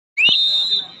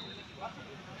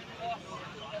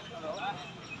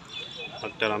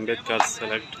Dr.Ambedkar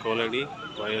select Koladi,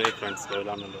 Vayalai friends,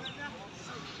 Voyalanallur.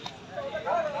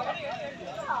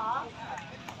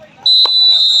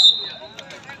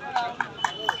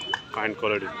 Fine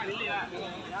Koladi.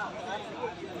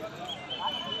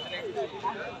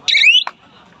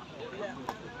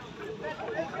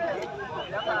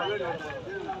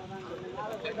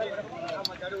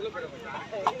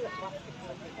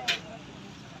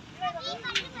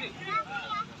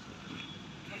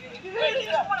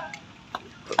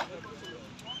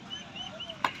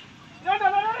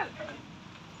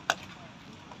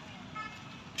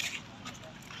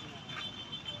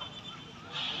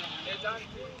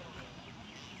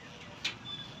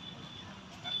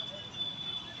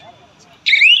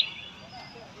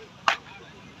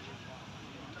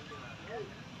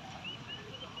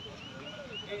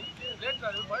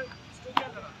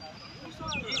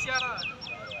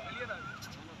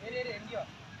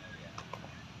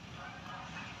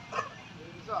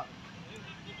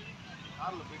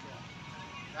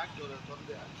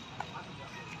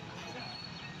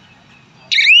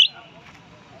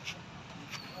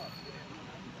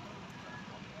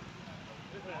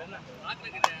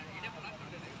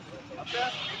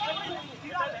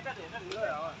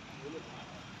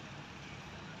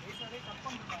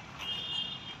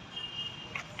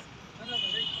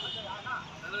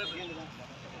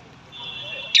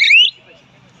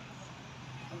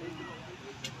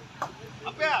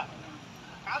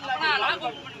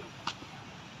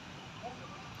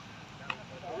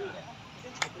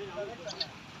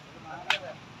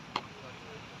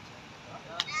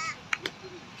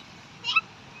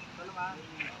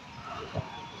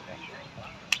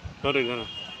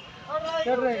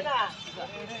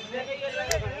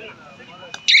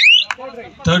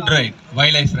 Third right,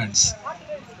 Vayalai friends.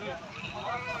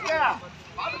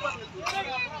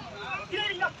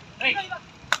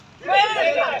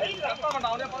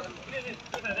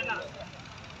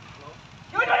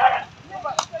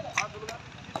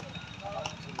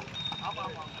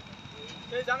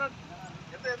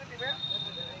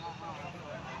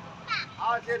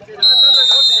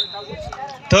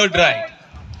 Third right,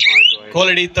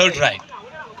 Koladi, third right.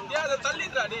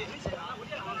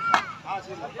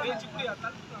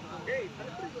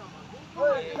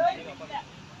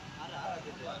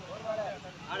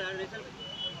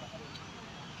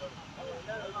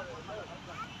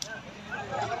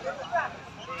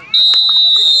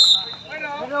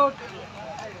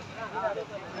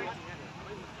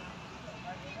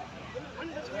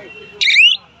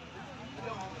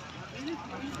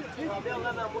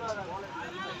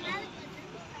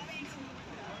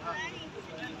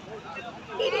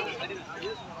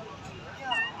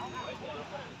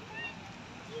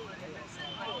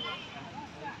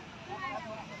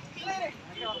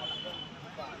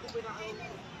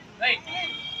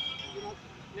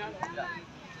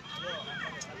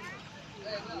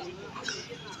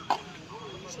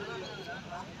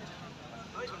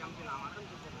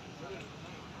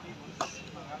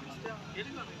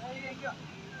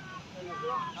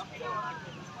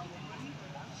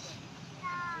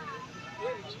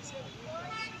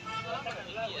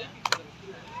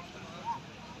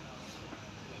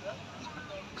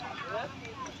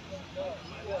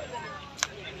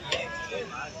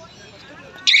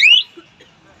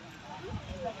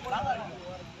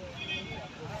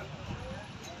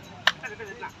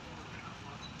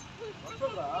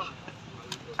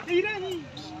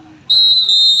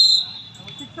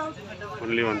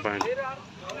 Only 1 point.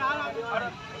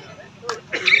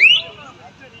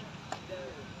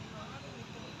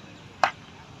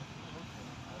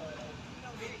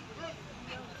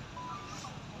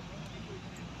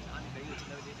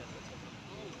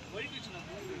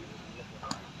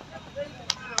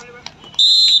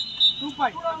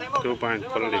 Two point.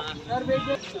 Koladi.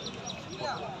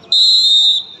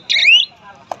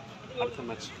 That's a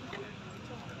match.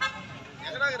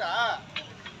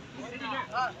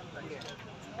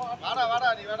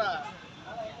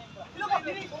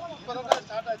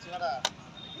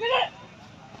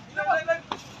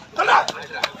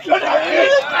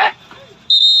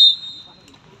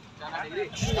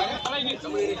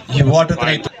 You want to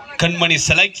try Kanmani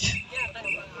select.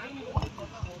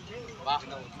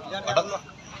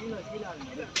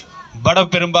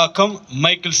 Pattaravakkam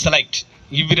Michael select.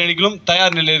 இவ்விரணிகளும்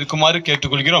தயார் நிலையில் இருக்குமாறு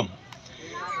கேட்டுக்கொள்கிறோம்.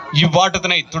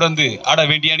 இவ்வாட்டத்தினை தொடர்ந்து ஆட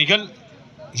வேண்டிய அணிகள்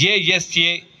ASA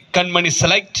Kanmani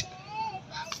select,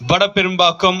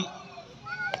 Pattaravakkam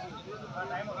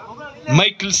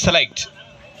Michael select.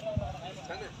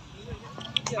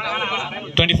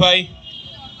 25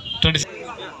 26.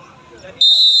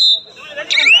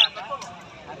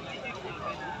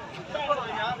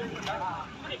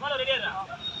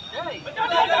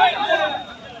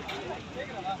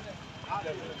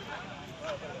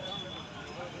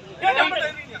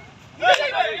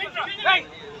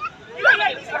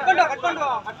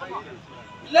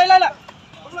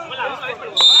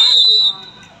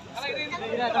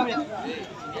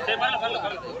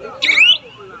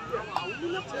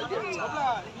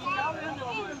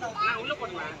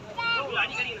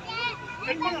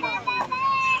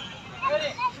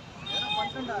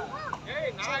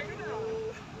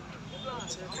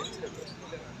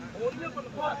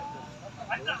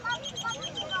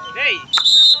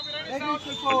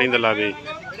 in the lobby.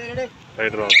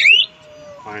 Right row.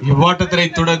 இவ்வாட்டத்தினை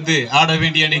தொடர்ந்து ஆட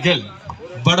வேண்டிய அணிகள்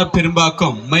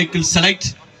வடபெரும்பாக்கம் மைக்கேல் செலக்ட்,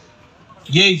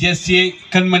 ஏஎஸ்ஏ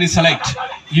கண்மணி செலக்ட்.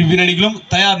 இவ்விரு அணிகளும்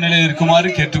தயார் நிலையில் இருக்குமாறு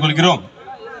கேட்டுக்கொள்கிறோம்.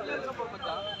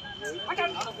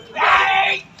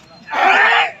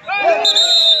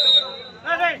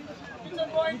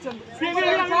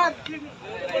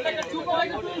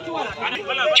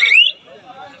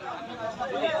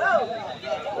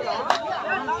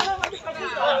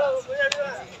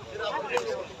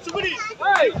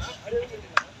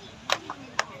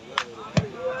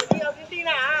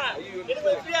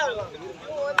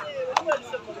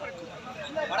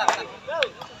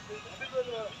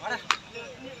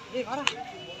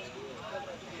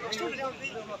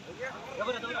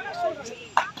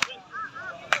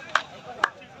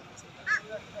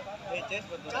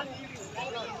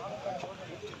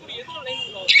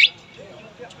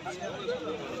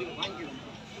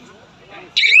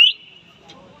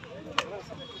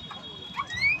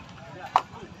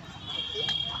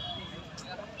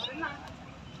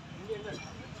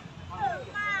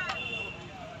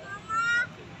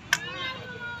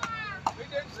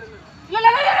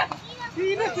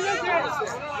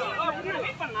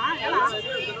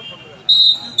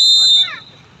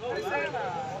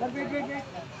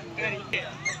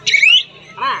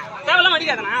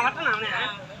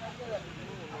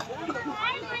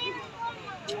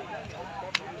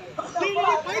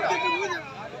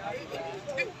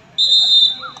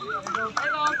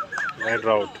 Red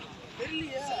route.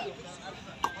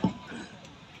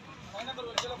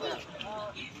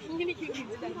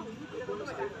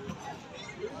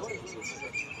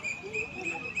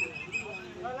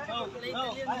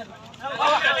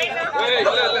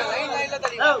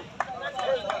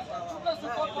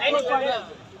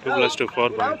 Two plus two, 4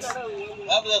 points.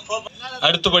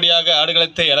 அடுத்தபடியாக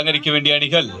ஆடுகளத்தை அலங்கரிக்க வேண்டிய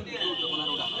அணிகள்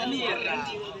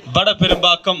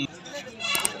வடபெரும்பாக்கம்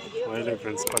Vayalai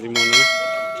friends 13,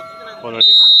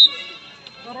 Koladi.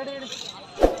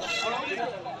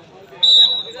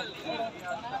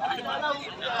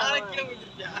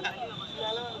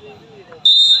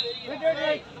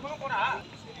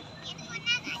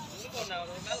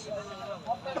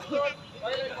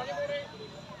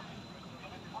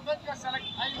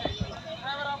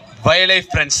 வயலை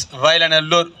ஃப்ரெண்ட்ஸ்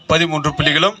வயலநல்லூர் 13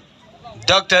 புள்ளிகளும்,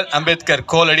 டாக்டர் அம்பேத்கர்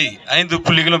கோலடி 5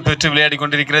 புள்ளிகளும் பெற்று விளையாடி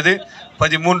கொண்டிருக்கிறது.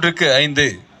 13க்கு 5.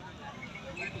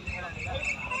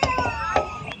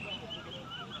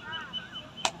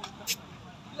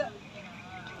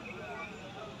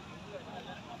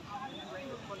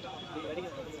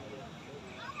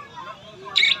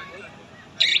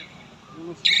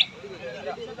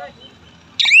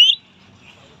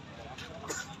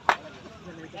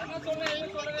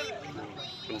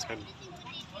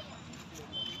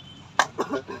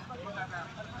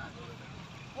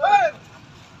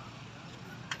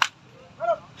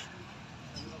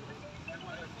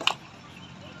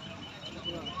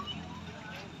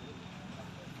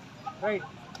 Right.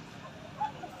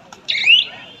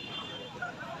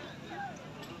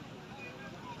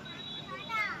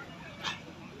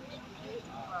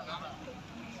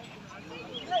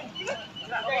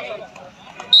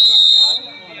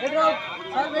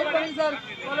 Sir, wait பண்ணுங்க sir.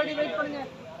 Already wait பண்ணுங்க.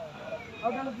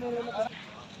 Out on the player.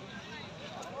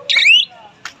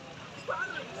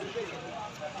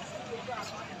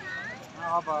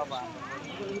 Aba.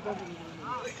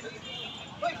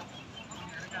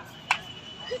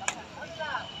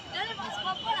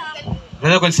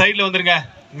 கொஞ்சம் சைடுல வந்துருங்க.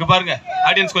 இங்க பாருங்க,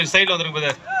 ஆடியன்ஸ் கொஞ்சம் சைடுல வந்துருங்க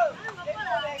பிரதர்.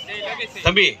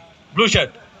 தம்பி ப்ளூ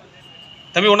ஷர்ட்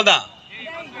தம்பி ஒண்ணுதான்,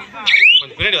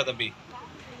 கொஞ்சம் பின்னாடி வா தம்பி.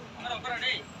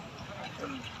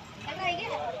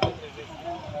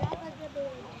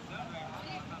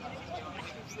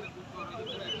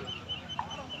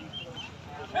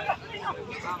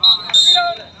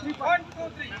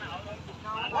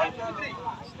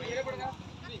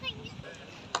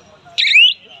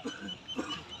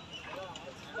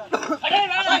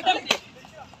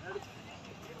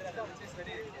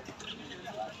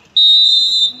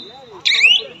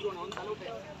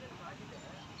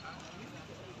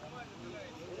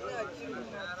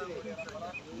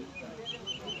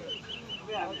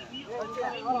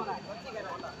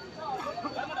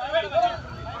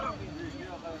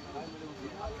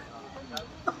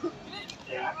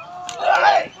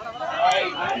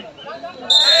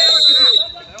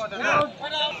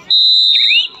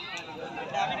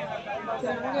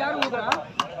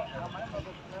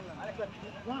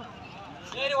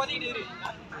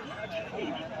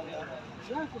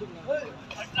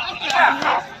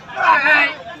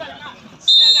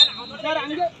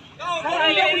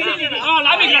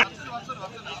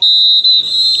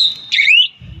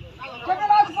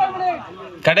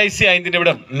 கடைசி 5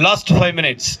 நிமிடம், லாஸ்ட் 5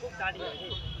 minutes.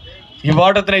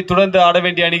 இவ்வாட்டத்தினை தொடர்ந்து ஆட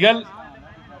வேண்டிய அணிகள்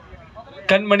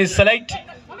கண்மணி செலக்ட்,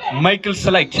 மைக்கேல்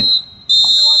செலக்ட்.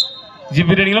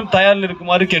 இவ்விரணிகளும் தயாரில்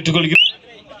இருக்குமாறு கேட்டுக்கொள்கிறேன்.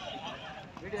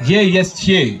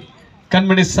 ASA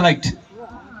Kanmani select.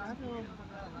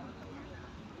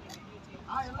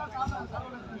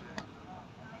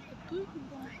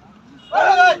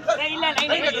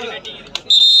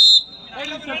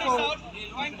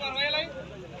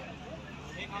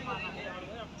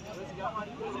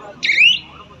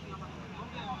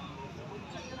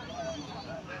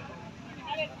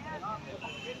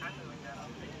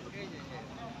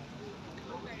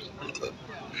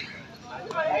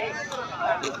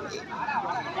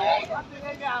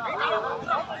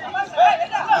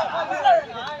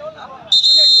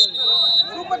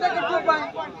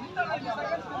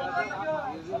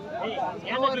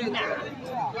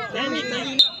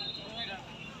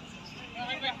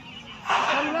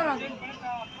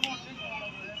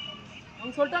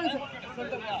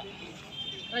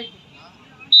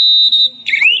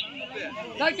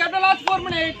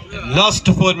 Last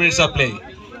 4 minutes of play.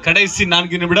 கடைசி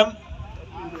 4 நிமிடம்.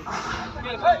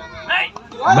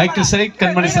 மைக்கேல் செலக்ட்,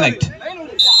 கண்மணி செலக்ட்.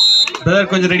 பிரதர்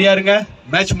கொஞ்சம் ரெடியா இருங்க,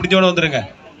 மேட்ச் முடிஞ்சோட வந்துருங்க.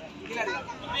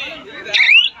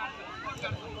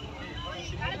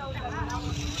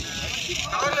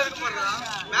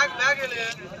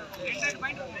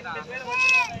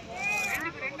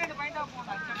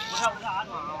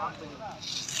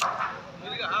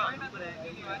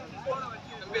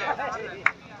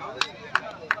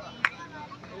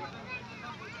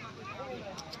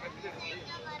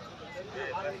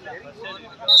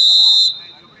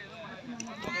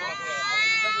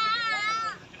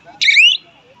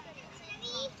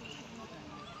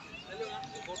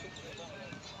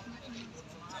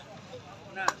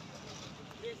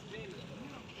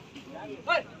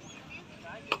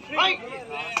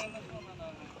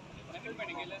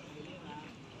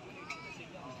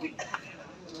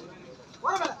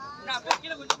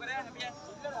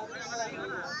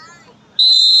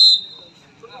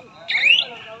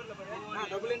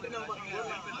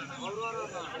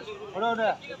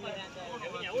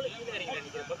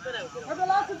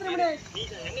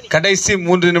 கடைசி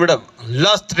 3 நிமிடம்,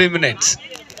 லாஸ்ட் 3 minutes.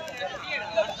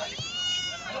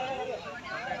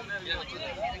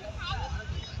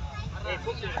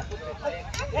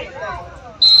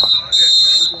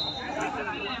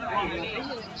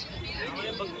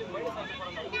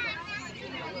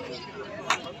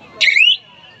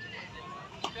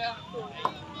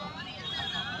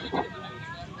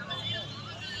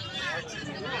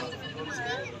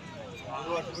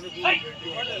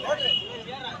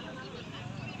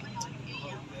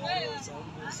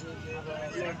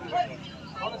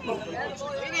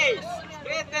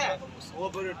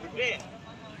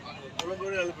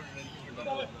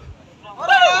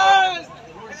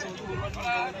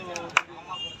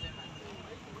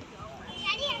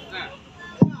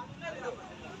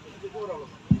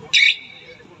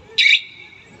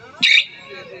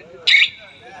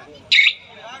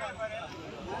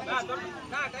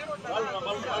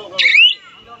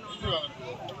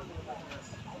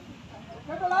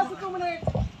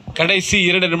 கடைசி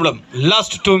 2 நிமிடம்,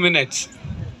 லாஸ்ட் 2 minutes.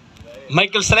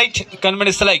 மைக்கேல் செலக்ட்,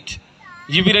 கண்மணி செலக்ட்.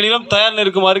 இவ்விரணிலும் தயாரில்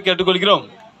இருக்குமாறு கேட்டுக்கொள்கிறோம்.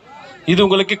 இது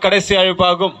உங்களுக்கு கடைசி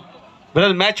அழைப்பாகும்.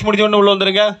 மேட்ச் முடிஞ்ச உடனே உள்ள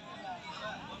வந்துருங்க.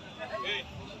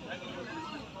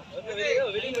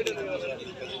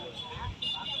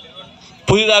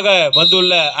 புதிதாக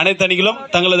வந்துள்ள அனைத்து அணிகளும்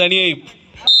தங்களது அணியை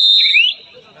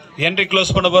என்ட்ரி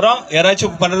க்ளோஸ் பண்ண போறோம்.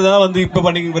 யாராச்சும் பண்றதா வந்து இப்ப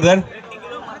பண்ணிக்கங்க பிரதர்.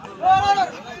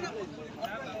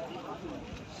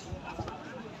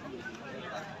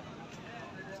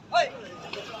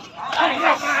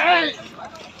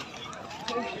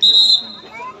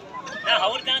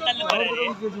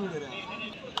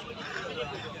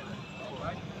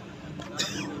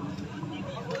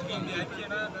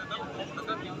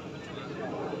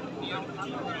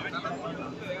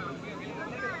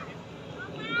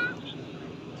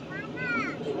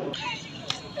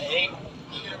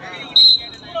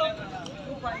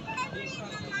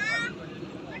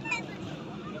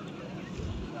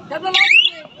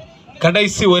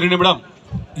 கடைசி 1 நிமிடம்,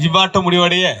 இவ்வாட்டம்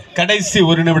முடிவடைய கடைசி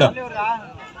 1 நிமிடம்.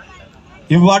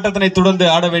 இவ்வாட்டத்தினை தொடர்ந்து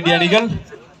ஆட வேண்டிய அணிகள்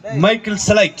மைக்கேல்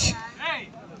செலக்ட்,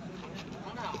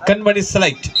 கண்மணி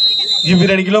செலக்ட்.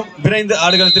 இவ்விரணிகளும் விரைந்து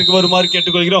ஆடுகளத்திற்கு வருமாறு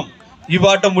கேட்டுக்கொள்கிறோம்.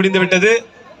 இவ்வாட்டம் முடிந்துவிட்டது.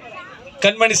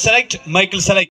 கண்மணி செலக்ட், மைக்கேல் செலக்ட்.